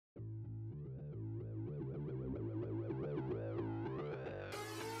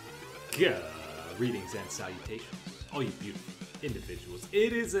Greetings and salutations, all you beautiful individuals.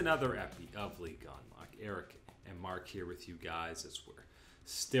 It is another epi of League Unlock. Eric and Mark here with you guys as we're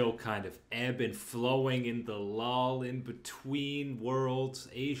still kind of ebb and flowing in the lull in between worlds.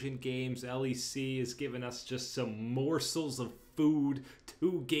 Asian Games, LEC has given us just some morsels of food,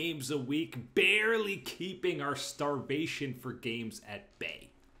 2 games a week, barely keeping our starvation for games at bay.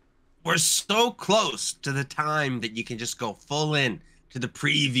 We're so close to the time that you can just go full in to the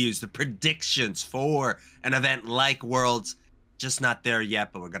previews, the predictions for an event like Worlds. Just not there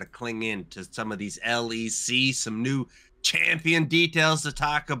yet, but we're going to cling in to some of these LEC, some new champion details to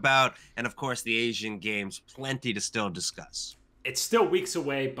talk about, and of course the Asian Games, plenty to still discuss. It's still weeks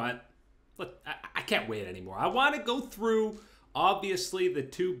away, but look, I can't wait anymore. I want to go through, obviously, the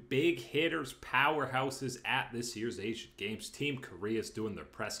 2 big hitters, powerhouses at this year's Asian Games. Team Korea is doing their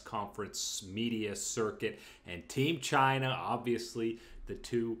press conference media circuit, and Team China, obviously, the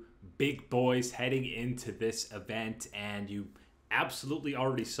 2 big boys heading into this event. And you absolutely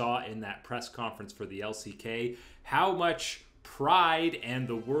already saw in that press conference for the LCK how much pride and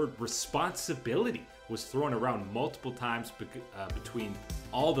the word responsibility was thrown around multiple times between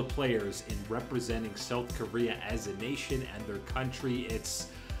all the players in representing South Korea as a nation and their country. It's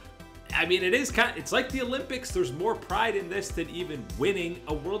like the Olympics. There's more pride in this than even winning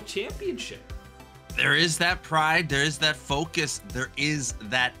a world championship. There is that pride, there is that focus, there is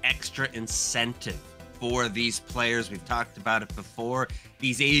that extra incentive for these players. We've talked about it before.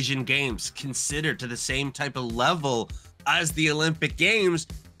 These Asian Games considered to the same type of level as the Olympic Games.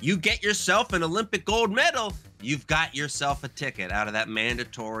 You get yourself an Olympic gold medal, you've got yourself a ticket out of that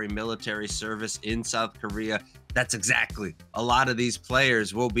mandatory military service in South Korea. That's exactly. A lot of these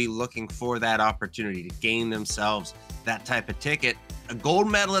players will be looking for that opportunity to gain themselves that type of ticket. A gold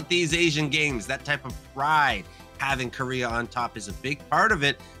medal at these Asian Games, that type of pride, having Korea on top is a big part of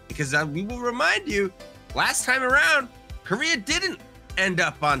it, because we will remind you, last time around, Korea didn't end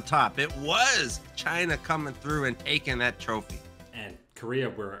up on top. It was China coming through and taking that trophy. And Korea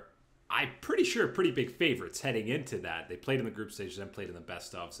were, I'm pretty sure, pretty big favorites heading into that. They played in the group stage, then played in the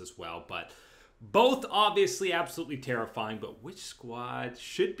best ofs as well. But both obviously absolutely terrifying. But which squad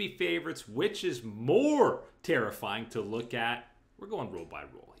should be favorites? Which is more terrifying to look at? We're going role by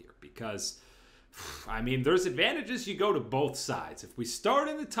role here because, I mean, there's advantages. You go to both sides. If we start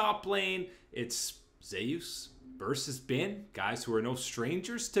in the top lane, it's Zeus versus Bin, guys who are no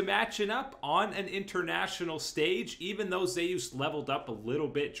strangers to matching up on an international stage. Even though Zeus leveled up a little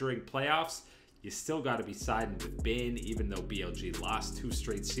bit during playoffs, you still got to be siding with Bin, even though BLG lost 2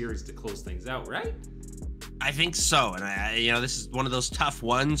 straight series to close things out, right? I think so. And this is one of those tough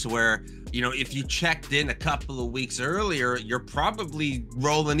ones where, if you checked in a couple of weeks earlier, you're probably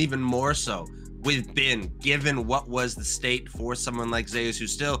rolling even more so with Bin, given what was the state for someone like Zeus, who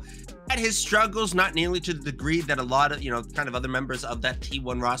still had his struggles, not nearly to the degree that a lot of, kind of other members of that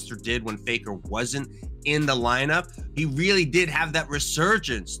T1 roster did when Faker wasn't in the lineup. He really did have that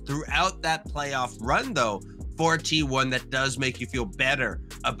resurgence throughout that playoff run, though, for T1 that does make you feel better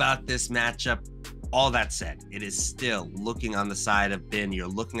about this matchup. All that said, it is still looking on the side of Bin. You're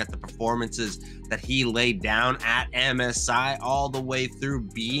looking at the performances that he laid down at MSI all the way through,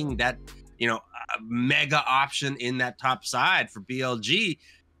 being that, a mega option in that top side for BLG.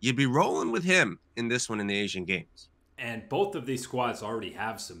 You'd be rolling with him in this one in the Asian Games. And both of these squads already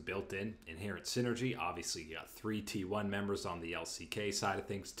have some built-in inherent synergy. Obviously, you got 3 T1 members on the LCK side of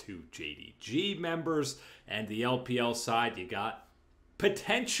things, 2 JDG members, and the LPL side, you got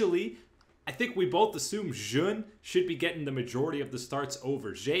potentially, I think we both assume Jun should be getting the majority of the starts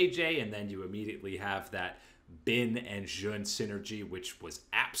over JJ, and then you immediately have that Bin and Jun synergy, which was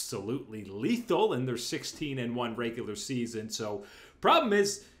absolutely lethal in their 16-1 regular season. So problem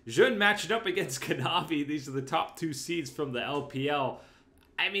is, Jun matched up against Kanavi. These are the top 2 seeds from the LPL.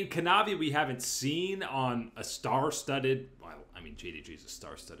 I mean, Kanavi we haven't seen on a star-studded, well, I mean, JDG is a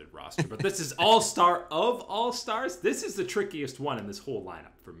star-studded roster, but this is all-star of all-stars. This is the trickiest one in this whole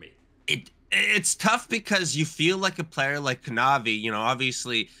lineup for me. It's tough because you feel like a player like Kanavi,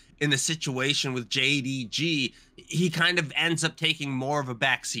 obviously in the situation with JDG, he kind of ends up taking more of a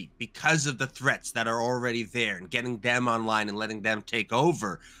backseat because of the threats that are already there and getting them online and letting them take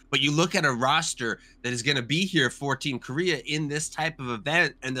over. But you look at a roster that is going to be here for Team Korea in this type of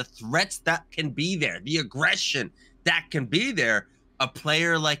event, and the threats that can be there, the aggression that can be there, a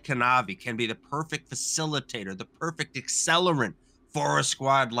player like Kanavi can be the perfect facilitator, the perfect accelerant for a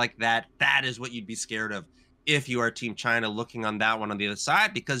squad like that. That is what you'd be scared of if you are Team China looking on that one on the other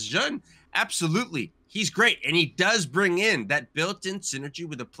side, because Jun, absolutely, he's great. And he does bring in that built-in synergy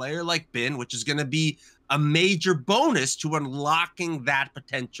with a player like Bin, which is going to be a major bonus to unlocking that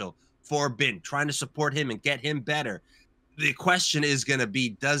potential for Bin, trying to support him and get him better. The question is going to be,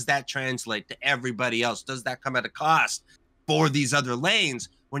 does that translate to everybody else? Does that come at a cost for these other lanes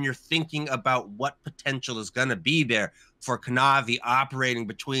when you're thinking about what potential is going to be there for Kanavi operating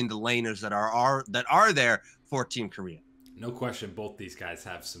between the laners that are there for Team Korea? No question, both these guys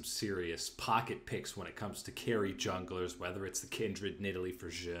have some serious pocket picks when it comes to carry junglers, whether it's the Kindred Nidalee for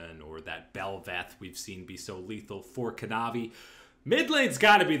Jhin or that Bel'Veth we've seen be so lethal for Kanavi. Mid lane's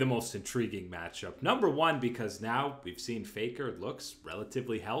got to be the most intriguing matchup. Number one, because now we've seen Faker looks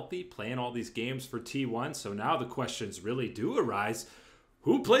relatively healthy, playing all these games for T1, so now the questions really do arise.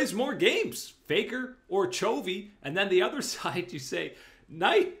 Who plays more games, Faker or Chovy? And then the other side, you say,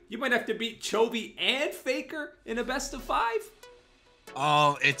 Knight, you might have to beat Chovy and Faker in a best of 5.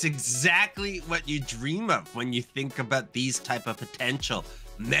 Oh, it's exactly what you dream of when you think about these type of potential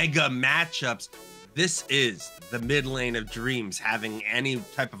mega matchups. This is the mid lane of dreams, having any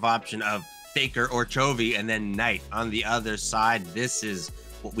type of option of Faker or Chovy, and then Knight on the other side. This is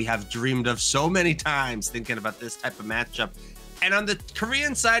what we have dreamed of so many times, thinking about this type of matchup. And on the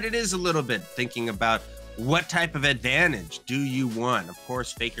Korean side, it is a little bit thinking about what type of advantage do you want? Of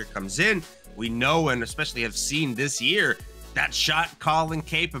course, Faker comes in. We know, and especially have seen this year, that shot calling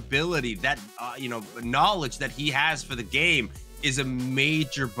capability, that knowledge that he has for the game is a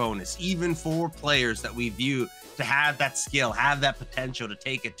major bonus, even for players that we view to have that skill, have that potential to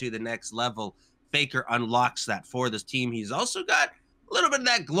take it to the next level. Faker unlocks that for this team. He's also got a little bit of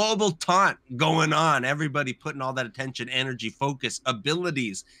that global taunt going on. Everybody putting all that attention, energy, focus,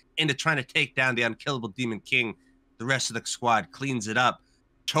 abilities into trying to take down the unkillable Demon King. The rest of the squad cleans it up.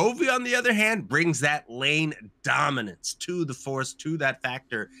 Chovy, on the other hand, brings that lane dominance to the force, to that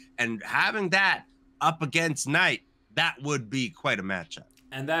factor. And having that up against Knight, that would be quite a matchup.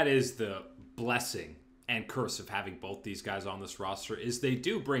 And that is the blessing and curse of having both these guys on this roster, is they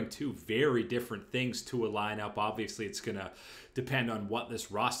do bring two very different things to a lineup. Obviously, it's going to depend on what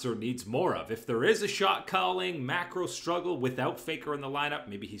this roster needs more of. If there is a shot calling macro struggle without Faker in the lineup,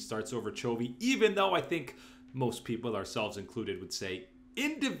 maybe he starts over Chovy, even though I think most people, ourselves included, would say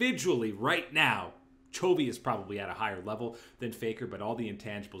individually right now, Chovy is probably at a higher level than Faker, but all the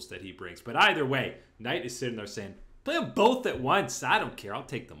intangibles that he brings. But either way, Knight is sitting there saying, play them both at once. I don't care. I'll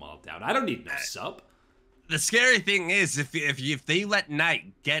take them all down. I don't need no sub. The scary thing is, if they let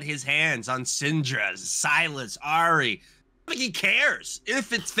Knight get his hands on Syndra, Silas, Ari, like he cares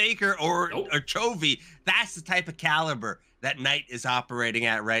if it's Faker or Chovy. That's the type of caliber that Knight is operating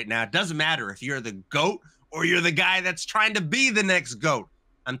at right now. It doesn't matter if you're the GOAT or you're the guy that's trying to be the next GOAT.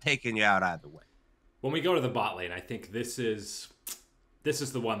 I'm taking you out either way. When we go to the bot lane, I think this is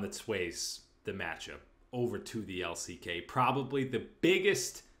the one that sways the matchup over to the LCK. Probably the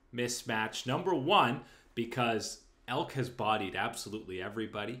biggest mismatch. Number one, because Elk has bodied absolutely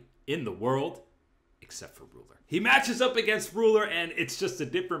everybody in the world except for Ruler. He matches up against Ruler, and it's just a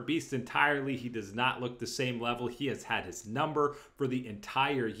different beast entirely. He does not look the same level. He has had his number for the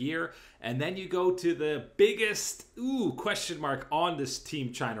entire year. And then you go to the biggest question mark on this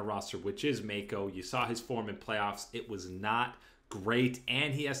Team China roster, which is Mako. You saw his form in playoffs. It was not great,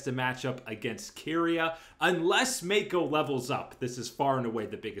 and he has to match up against Scarier. Unless Mako levels up, this is far and away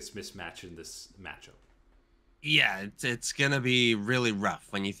the biggest mismatch in this matchup. Yeah, it's going to be really rough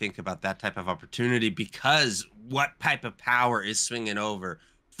when you think about that type of opportunity, because what type of power is swinging over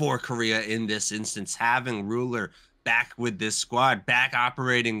for Korea in this instance? Having Ruler back with this squad, back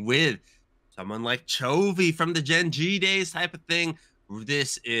operating with someone like Chovy from the Gen G days type of thing.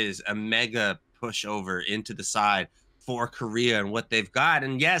 This is a mega push over into the side for Korea and what they've got.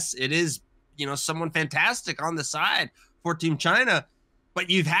 And yes, it is, someone fantastic on the side for Team China, but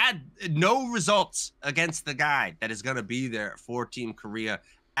you've had no results against the guy that is going to be there for Team Korea.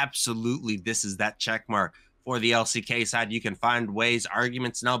 Absolutely, this is that check mark for the LCK side. You can find ways,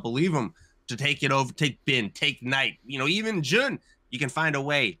 arguments, and I'll believe them, to take it over, take Bin, take Knight, even Jhin. You can find a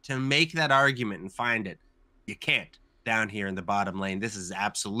way to make that argument and find it. You can't down here in the bottom lane. This is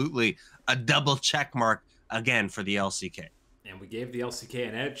absolutely a double check mark again for the LCK. And we gave the LCK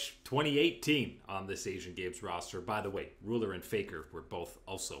an edge 2018 on this Asian Games roster. By the way, Ruler and Faker were both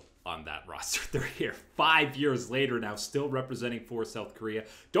also on that roster. They're here 5 years later now, still representing for South Korea.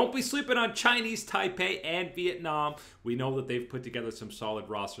 Don't be sleeping on Chinese Taipei and Vietnam. We know that they've put together some solid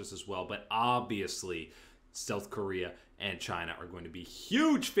rosters as well, but obviously South Korea and China are going to be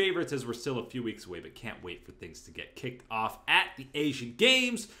huge favorites, as we're still a few weeks away, but can't wait for things to get kicked off at the Asian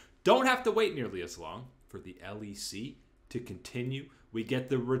Games. Don't have to wait nearly as long for the LEC to continue. We get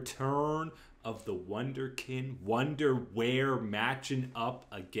the return of the Wonderkin Wonderwear matching up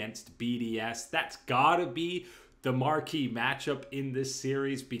against BDS. That's gotta be the marquee matchup in this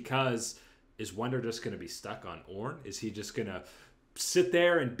series, because is Wonder just going to be stuck on Ornn? Is he just going to sit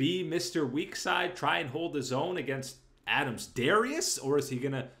there and be Mr. Weakside, try and hold his own against Adam's Darius? Or is he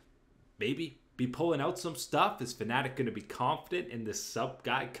going to maybe be pulling out some stuff? Is Fnatic going to be confident in this sub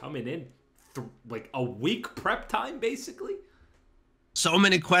guy coming in like a week prep time, basically? So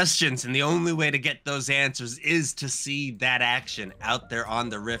many questions, and the only way to get those answers is to see that action out there on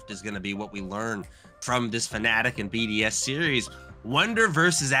the Rift is going to be what we learn from this Fnatic and BDS series. Wonder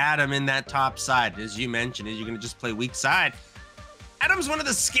versus Adam in that top side. As you mentioned, is you're going to just play weak side. Adam's one of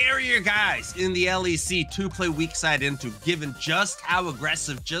the scarier guys in the LEC to play weak side into, given just how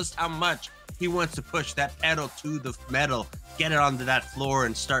aggressive, just how much he wants to push that pedal to the metal, get it onto that floor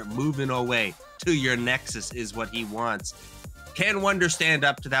and start moving away to your Nexus is what he wants. Can Wonder stand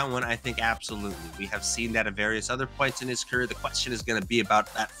up to that one? I think absolutely. We have seen that at various other points in his career. The question is going to be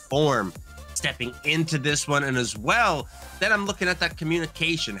about that form stepping into this one, and as well, then I'm looking at that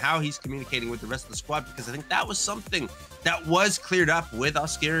communication, how he's communicating with the rest of the squad, because I think that was something that was cleared up with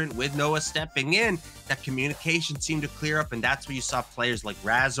Scarier, with Noah stepping in. That communication seemed to clear up, and that's where you saw players like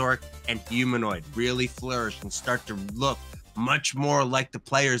Razork and Humanoid really flourish and start to look much more like the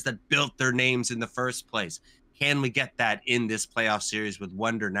players that built their names in the first place. Can we get that in this playoff series with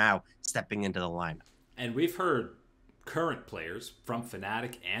Wonder now stepping into the lineup? And we've heard current players from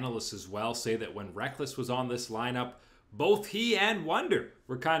Fnatic, analysts as well, say that when Reckless was on this lineup, both he and Wonder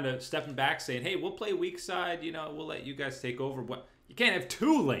were kind of stepping back saying, hey, we'll play weak side, you know, we'll let you guys take over. But you can't have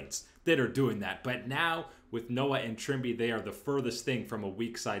two lanes that are doing that. But now with Noah and Trimby, they are the furthest thing from a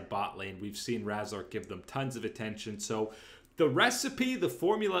weak side bot lane. We've seen Razork give them tons of attention. So the recipe, the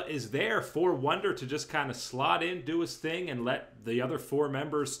formula is there for Wonder to just kind of slot in, do his thing, and let the other four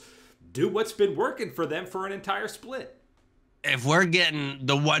members do what's been working for them for an entire split. If we're getting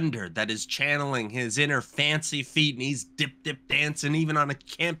the Wonder that is channeling his inner fancy feet and he's dip dancing even on a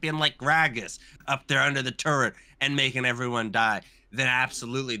champion like Gragas up there under the turret and making everyone die, then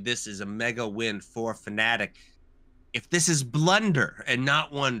absolutely this is a mega win for Fnatic. If this is Blunder and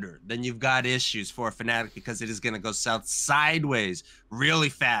not Wonder, then you've got issues for Fnatic, because it is going to go south sideways really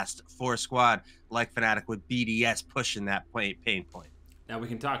fast for a squad like Fnatic with BDS pushing that pain point. Now we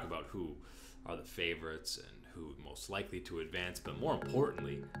can talk about who are the favorites and who most likely to advance, but more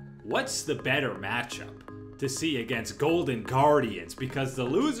importantly, what's the better matchup to see against Golden Guardians? Because the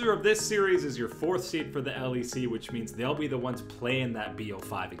loser of this series is your 4th seed for the LEC, which means they'll be the ones playing that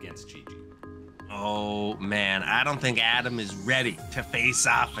BO5 against GG. Oh man, I don't think Adam is ready to face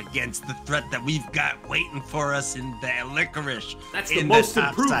off against the threat that we've got waiting for us in the Licorice. That's the most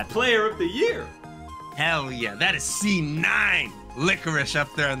improved player of the year. Hell yeah, that is C9 Licorice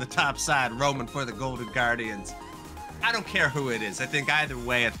up there on the top side, roaming for the Golden Guardians. I don't care who it is. I think either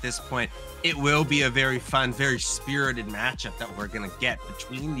way at this point, it will be a very fun, very spirited matchup that we're going to get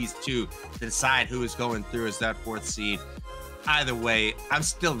between these two to decide who is going through as that 4th seed. Either way, I'm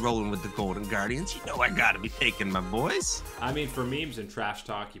still rolling with the Golden Guardians. You know I gotta be taking my boys. I mean, for memes and trash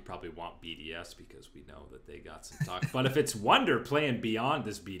talk, you probably want BDS because we know that they got some talk. But if it's Wonder playing beyond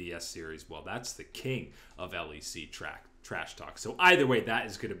this BDS series, well, that's the king of LEC trash talk. So either way, that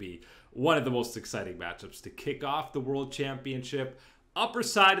is going to be one of the most exciting matchups to kick off the World Championship. Upper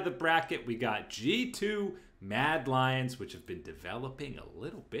side of the bracket, we got G2 Mad Lions, which have been developing a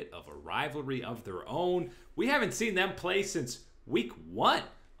little bit of a rivalry of their own. We haven't seen them play since week 1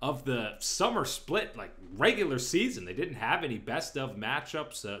 of the summer split, like regular season. They didn't have any best of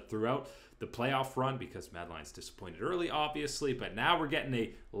matchups throughout the playoff run because Mad Lions disappointed early, obviously. But now we're getting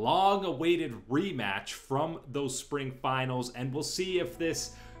a long-awaited rematch from those spring finals, and we'll see if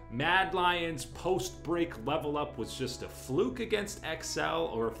this Mad Lions post-break level up was just a fluke against XL,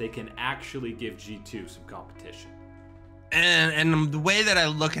 or if they can actually give G2 some competition. And the way that I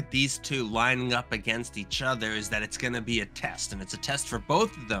look at these two lining up against each other is that it's going to be a test, and it's a test for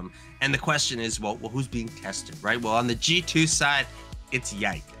both of them. And the question is, well, who's being tested, right? Well, on the G2 side, it's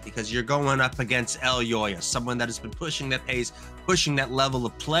Yike, because you're going up against Elyoya, someone that has been pushing that pace, pushing that level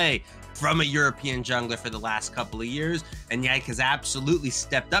of play from a European jungler for the last couple of years, and Yike has absolutely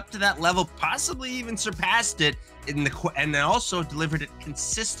stepped up to that level, possibly even surpassed it, and also delivered it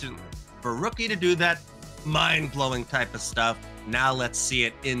consistently. For a rookie to do that, mind-blowing type of stuff. Now let's see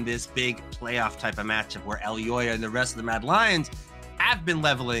it in this big playoff type of matchup where Elyoya and the rest of the Mad Lions have been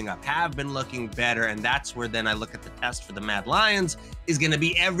leveling up, have been looking better, and that's where then I look at the test for the Mad Lions is going to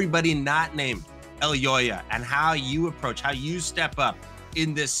be everybody not named Elyoya, and how you approach, how you step up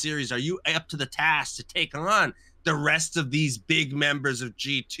in this series. Are you up to the task to take on the rest of these big members of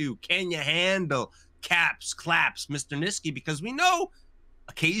G2? Can you handle Caps, Claps, Mr. Niski? Because we know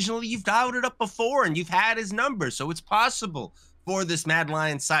occasionally you've dialed it up before and you've had his number. So it's possible for this Mad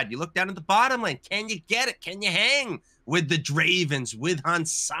Lion side. You look down at the bottom lane. Can you get it? Can you hang with the Dravens, with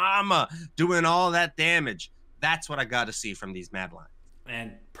Hansama doing all that damage? That's what I got to see from these Mad Lions.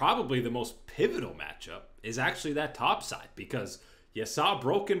 And probably the most pivotal matchup is actually that top side, because you saw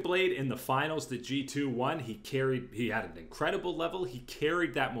Broken Blade in the finals that G2 won. He had an incredible level. He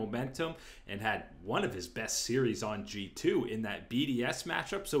carried that momentum and had one of his best series on G2 in that BDS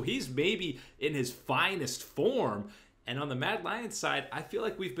matchup. So he's maybe in his finest form. And on the Mad Lions side, I feel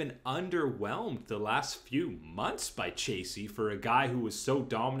like we've been underwhelmed the last few months by Chasey. For a guy who was so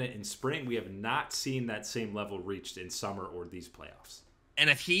dominant in spring, we have not seen that same level reached in summer or these playoffs. And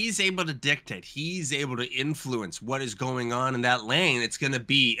if he's able to dictate, he's able to influence what is going on in that lane, it's going to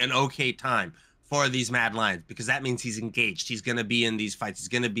be an okay time for these Mad Lions, because that means he's engaged. He's going to be in these fights. He's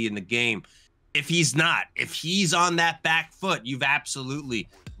going to be in the game. If he's not, if he's on that back foot, you've absolutely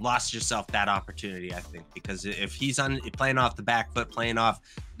lost yourself that opportunity, I think, because if he's playing off the back foot, playing off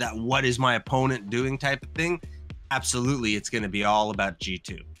that what is my opponent doing type of thing, absolutely, it's going to be all about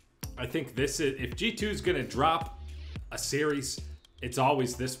G2. I think if G2 is going to drop a series, it's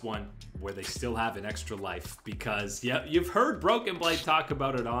always this one where they still have an extra life, because you've heard Broken Blade talk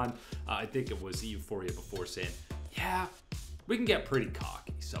about it on, I think it was Euphoria before, saying, yeah, we can get pretty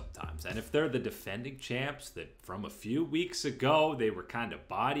cocky sometimes. And if they're the defending champs that from a few weeks ago, they were kind of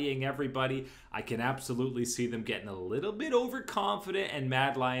bodying everybody, I can absolutely see them getting a little bit overconfident and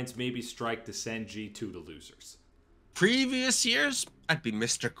Mad Lions maybe strike to send G2 to losers. Previous years, I'd be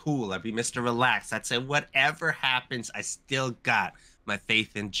Mr. Cool. I'd be Mr. Relaxed. I'd say whatever happens, I still got my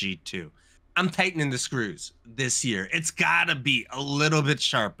faith in G2. I'm tightening the screws this year. It's got to be a little bit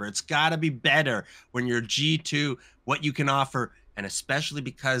sharper. It's got to be better when you're G2, what you can offer, and especially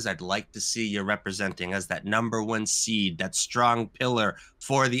because I'd like to see you representing as that #1 seed, that strong pillar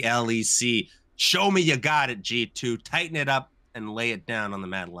for the LEC. Show me you got it, G2. Tighten it up and lay it down on the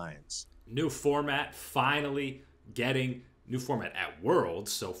Mad Lions. New format, finally getting new format at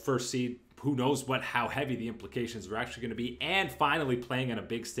Worlds. So first seed, who knows how heavy the implications are actually going to be, and finally playing on a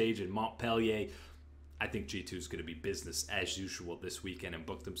big stage in Montpellier. I think G2 is going to be business as usual this weekend and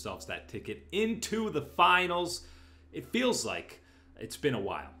book themselves that ticket into the finals. It feels like it's been a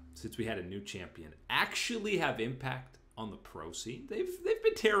while since we had a new champion actually have impact on the pro scene. They've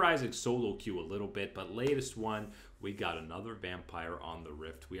been terrorizing solo queue a little bit, but latest one, we got another vampire on the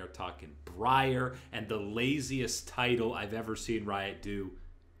Rift. We are talking Briar, and the laziest title I've ever seen Riot do,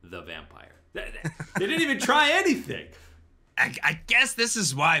 the Vampire. They didn't even try anything. I guess this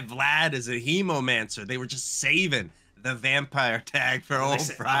is why Vlad is a hemomancer. They were just saving the vampire tag for old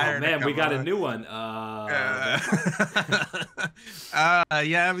Briar. Oh man, we got a new one.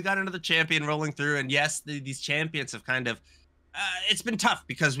 Yeah, we got another champion rolling through, and yes, these champions have kind of it's been tough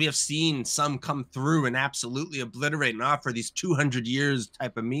because we have seen some come through and absolutely obliterate and offer these 200 years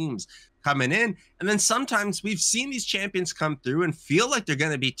type of memes coming in, and then sometimes we've seen these champions come through and feel like they're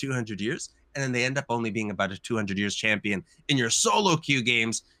going to be 200 years, and then they end up only being about a 200 years champion in your solo queue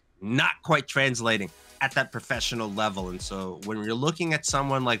games, not quite translating at that professional level. And so when you're looking at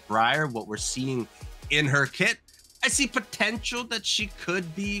someone like Briar, what we're seeing in her kit, I see potential that she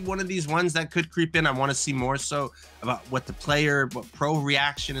could be one of these ones that could creep in. I want to see more so about what pro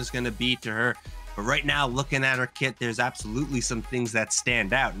reaction is going to be to her. But right now, looking at her kit, there's absolutely some things that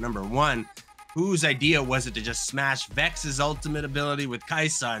stand out. Number one, whose idea was it to just smash Vex's ultimate ability with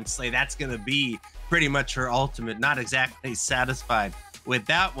Kaisa and say that's going to be pretty much her ultimate? Not exactly satisfied with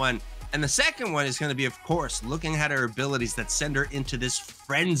that one. And the second one is going to be, of course, looking at her abilities that send her into this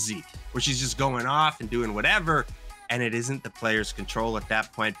frenzy where she's just going off and doing whatever. And it isn't the player's control at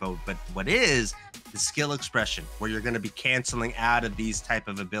that point, but what is the skill expression where you're going to be canceling out of these type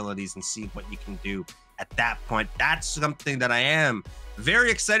of abilities and see what you can do at that point. That's something that I am very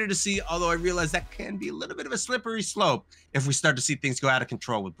excited to see, although I realize that can be a little bit of a slippery slope if we start to see things go out of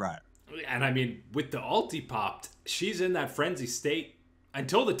control with Briar. And I mean, with the ulti popped, she's in that frenzy state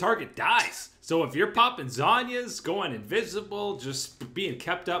until the target dies. So if you're popping Zhonya's, going invisible, just being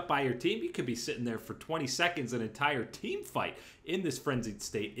kept up by your team, you could be sitting there for 20 seconds, an entire team fight in this frenzied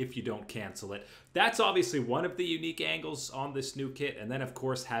state if you don't cancel it. That's obviously one of the unique angles on this new kit. And then, of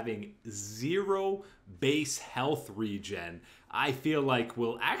course, having 0 base health regen, I feel like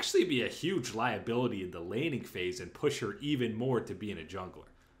will actually be a huge liability in the laning phase and push her even more to being a jungler.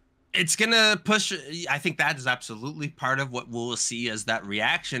 It's going to push. I think that is absolutely part of what we'll see as that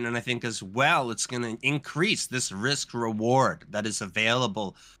reaction. And I think as well, it's going to increase this risk reward that is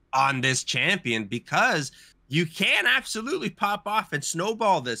available on this champion, because you can absolutely pop off and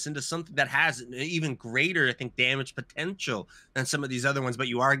snowball this into something that has an even greater, I think, damage potential than some of these other ones. But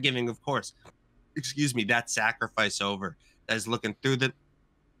you are giving, of course, excuse me, that sacrifice over as looking through the.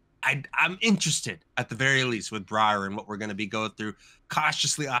 I'm interested at the very least with Briar and what we're going to be going through.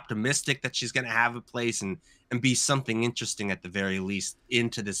 Cautiously optimistic that she's going to have a place and be something interesting at the very least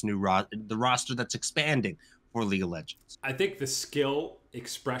into this new the roster that's expanding for League of Legends. I think the skill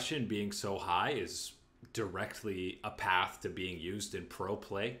expression being so high is directly a path to being used in pro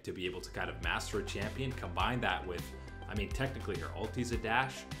play to be able to kind of master a champion. Combine that with, I mean, technically her ulti's a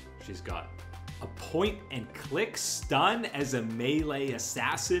dash. She's got a point and click stun as a melee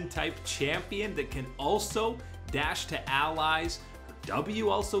assassin type champion that can also dash to allies. Her W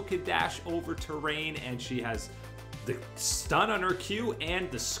also can dash over terrain, and she has the stun on her Q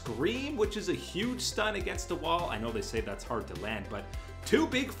and the scream, which is a huge stun against a wall. I know they say that's hard to land, but two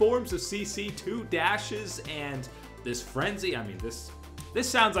big forms of CC, two dashes, and this frenzy. I mean, this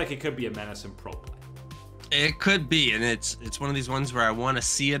sounds like it could be a menace in pro play. It could be, and it's one of these ones where I want to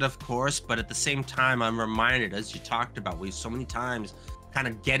see it, of course, but at the same time, I'm reminded, as you talked about, we've so many times kind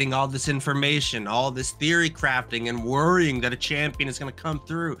of getting all this information, all this theory crafting, and worrying that a champion is going to come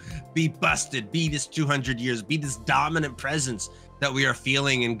through, be busted, be this 200 years, be this dominant presence that we are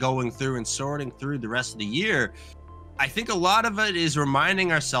feeling and going through and sorting through the rest of the year. I think a lot of it is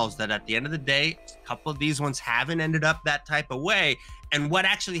reminding ourselves that at the end of the day, a couple of these ones haven't ended up that type of way. And what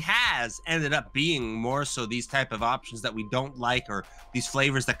actually has ended up being more so these type of options that we don't like, or these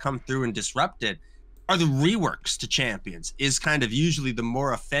flavors that come through and disrupt it, are the reworks to champions. Is kind of usually the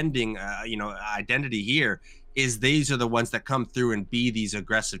more offending, identity here. Is these are the ones that come through and be these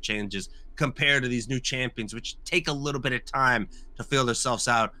aggressive changes compared to these new champions, which take a little bit of time to feel themselves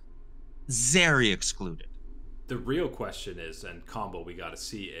out. Zeri excluded. The real question is, and combo we got to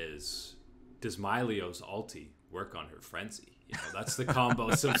see is, does Mylio's ulti work on her frenzy? You know, that's the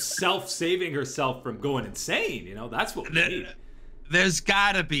combo. So self-saving herself from going insane, you know, that's what we need. There's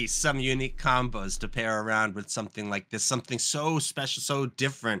got to be some unique combos to pair around with something like this, something so special, so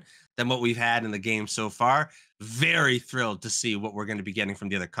different than what we've had in the game so far. Very thrilled to see what we're going to be getting from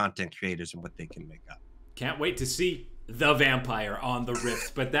the other content creators and what they can make up. Can't wait to see the vampire on the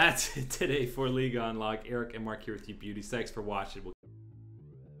Rift. But that's it today for League Unlocked. Eric and Mark here with you, beauties. Thanks for watching.